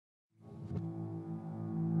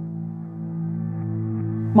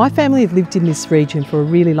My family have lived in this region for a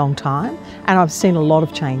really long time and I've seen a lot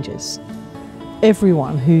of changes.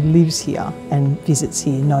 Everyone who lives here and visits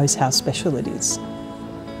here knows how special it is.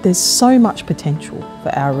 There's so much potential for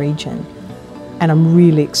our region and I'm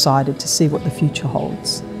really excited to see what the future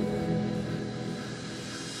holds.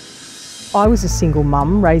 I was a single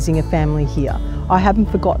mum raising a family here. I haven't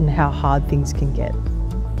forgotten how hard things can get.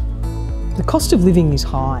 The cost of living is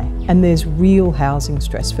high and there's real housing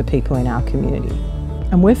stress for people in our community.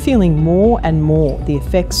 And we're feeling more and more the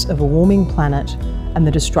effects of a warming planet and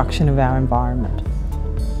the destruction of our environment.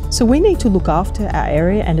 So we need to look after our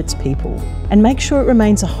area and its people and make sure it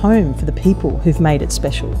remains a home for the people who've made it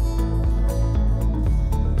special.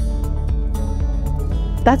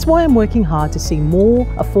 That's why I'm working hard to see more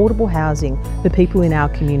affordable housing for people in our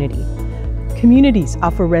community. Communities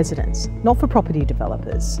are for residents, not for property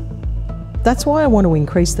developers. That's why I want to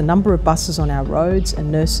increase the number of buses on our roads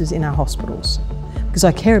and nurses in our hospitals, because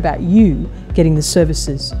I care about you getting the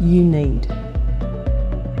services you need.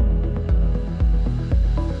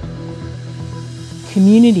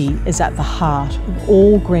 Community is at the heart of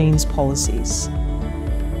all Greens policies.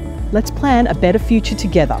 Let's plan a better future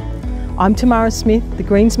together. I'm Tamara Smith, the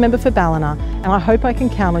Greens member for Ballina, and I hope I can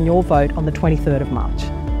count on your vote on the 23rd of March.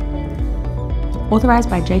 Authorised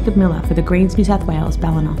by Jacob Miller for the Greens New South Wales,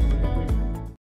 Ballina.